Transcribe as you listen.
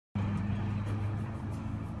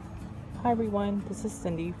Hi everyone, this is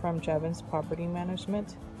Cindy from Jevons Property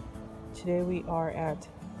Management. Today we are at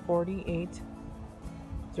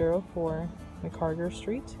 4804 McCargar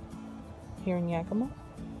Street here in Yakima.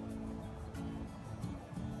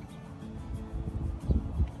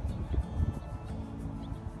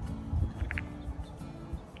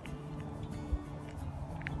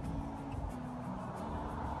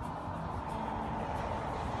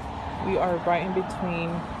 We are right in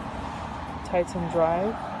between Titan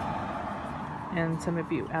Drive and Summit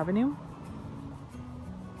View Avenue.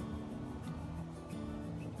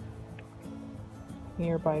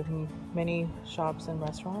 Nearby many shops and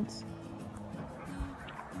restaurants.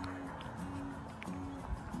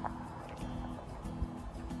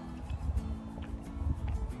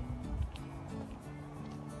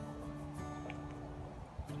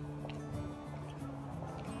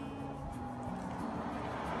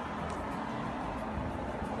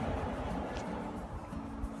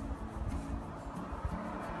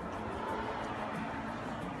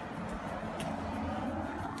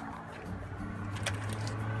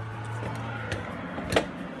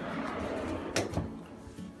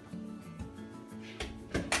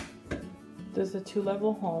 This is a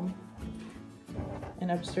 2-level home,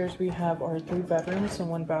 and upstairs we have our 3 bedrooms and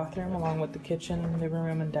 1 bathroom, along with the kitchen, living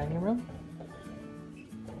room, and dining room.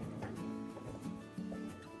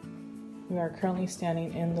 We are currently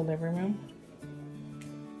standing in the living room.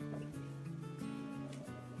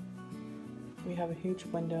 We have a huge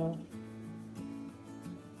window.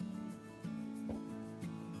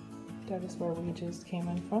 That is where we just came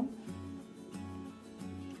in from.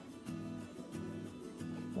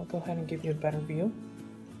 I'll go ahead and give you a better view.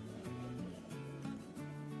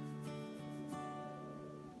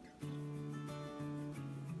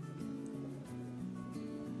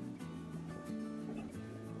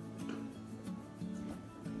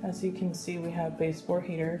 As you can see, we have baseboard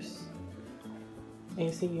heaters,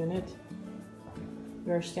 AC unit.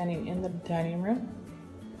 We are standing in the dining room,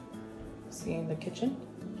 seeing the kitchen.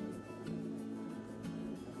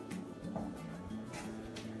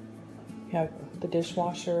 We have the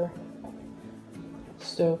dishwasher,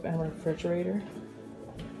 stove, and refrigerator.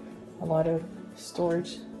 A lot of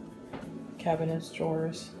storage, cabinets,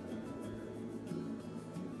 drawers.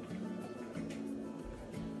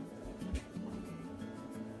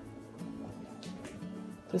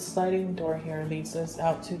 The sliding door here leads us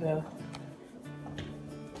out to the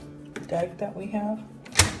deck that we have.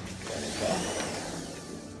 There we go.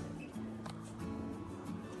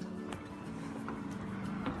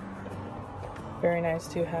 Very nice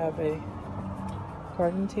to have a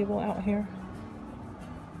garden table out here.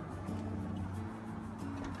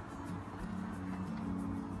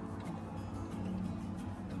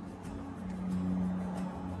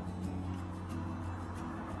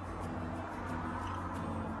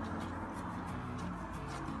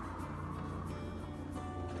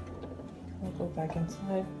 I'll go back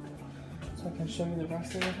inside so I can show you the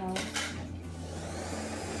rest of the house.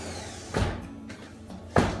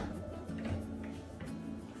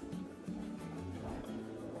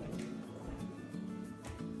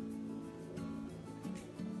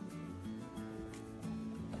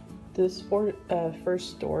 This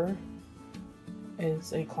first door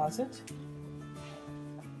is a closet.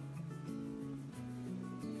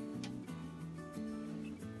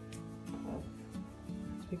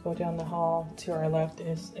 As we go down the hall, to our left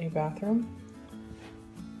is a bathroom.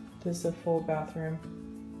 This is a full bathroom.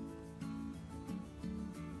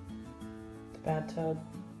 The bathtub,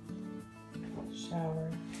 shower.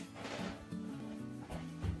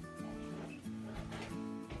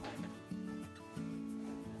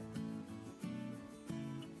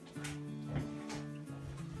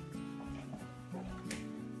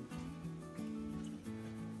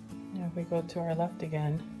 If we go to our left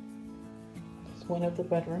again, it's one of the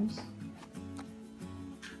bedrooms.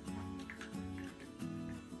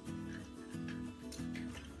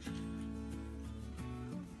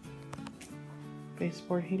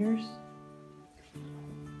 Baseboard heaters,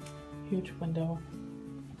 huge window,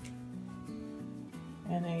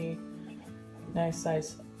 and a nice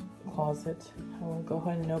size closet. I will go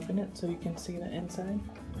ahead and open it so you can see the inside.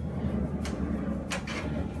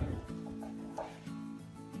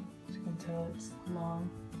 It's long.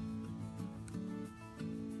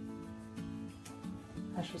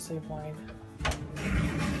 I should say wide.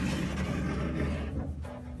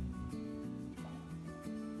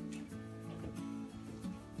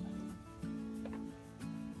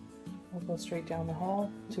 We'll go straight down the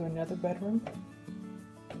hall to another bedroom.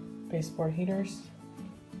 Baseboard heaters.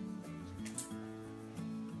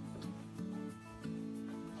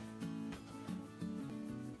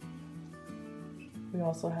 We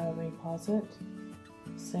also have a closet,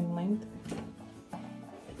 same length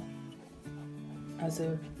as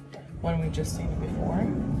the one we just seen before.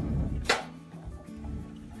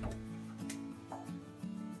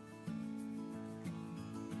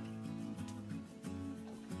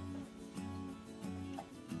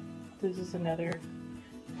 This is another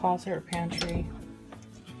closet or pantry.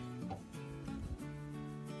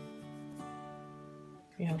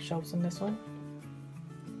 We have shelves in this one.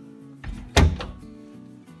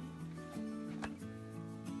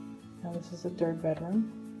 Now this is the third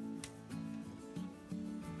bedroom.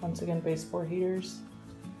 Once again, baseboard heaters,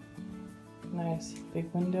 nice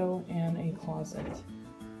big window, and a closet.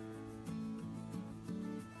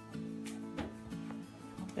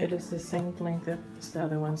 It is the same length as the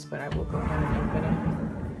other ones, but I will go ahead and open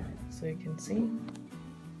it so you can see.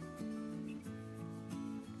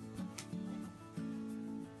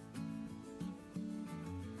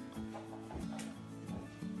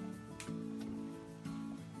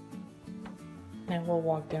 And we'll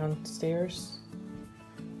walk downstairs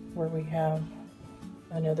where we have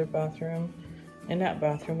another bathroom. In that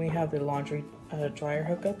bathroom we have the laundry dryer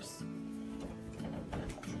hookups.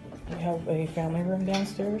 We have a family room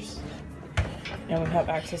downstairs, and we have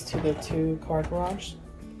access to the 2-car garage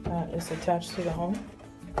that is attached to the home.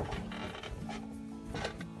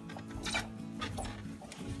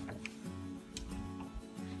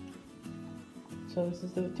 So this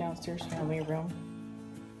is the downstairs family room.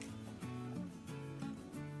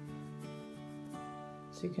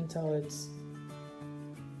 So you can tell it's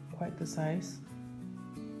quite the size.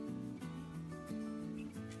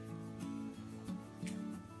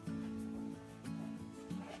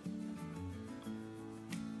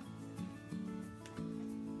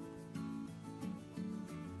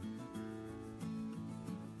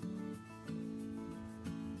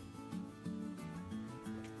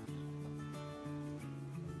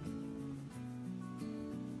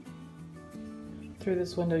 Through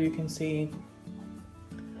this window you can see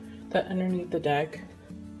that underneath the deck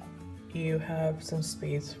you have some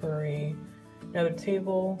space for another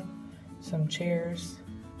table, some chairs.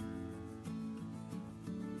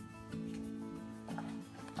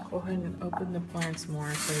 Go ahead and open the blinds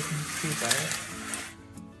more so you can see better.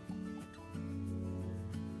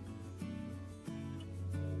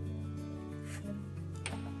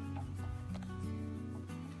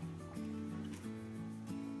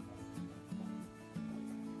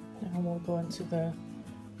 Now we'll go into the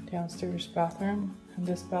downstairs bathroom. In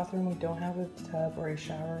this bathroom we don't have a tub or a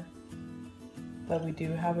shower, but we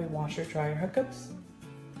do have a washer dryer hookups.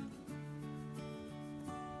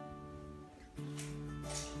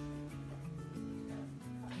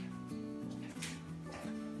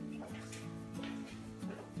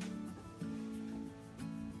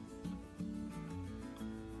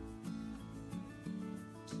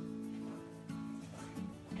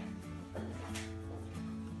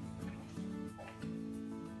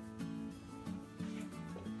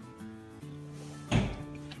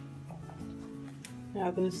 Now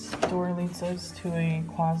this door leads us to a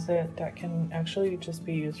closet that can actually just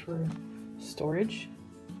be used for storage.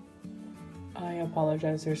 I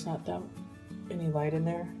apologize, there's not that any light in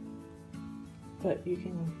there, but you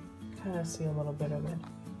can kind of see a little bit of it.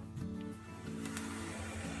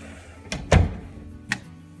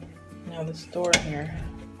 Now this door here,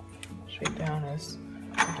 straight down, is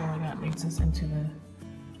the door that leads us into the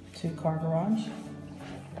 2-car garage.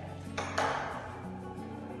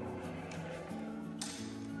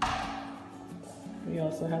 We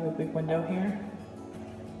also have a big window here.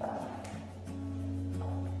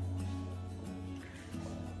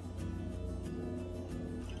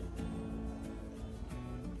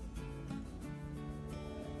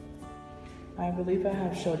 I believe I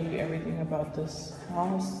have showed you everything about this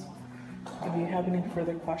house. If you have any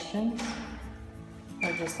further questions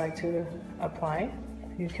or just like to apply,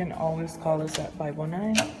 you can always call us at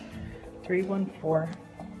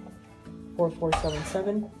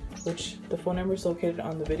 519-314-4477, which the phone number is located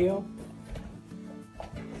on the video.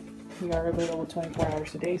 We are available 24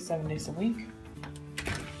 hours a day, 7 days a week.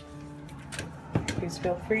 Please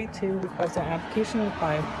feel free to request an application and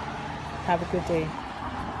apply. Have a good day.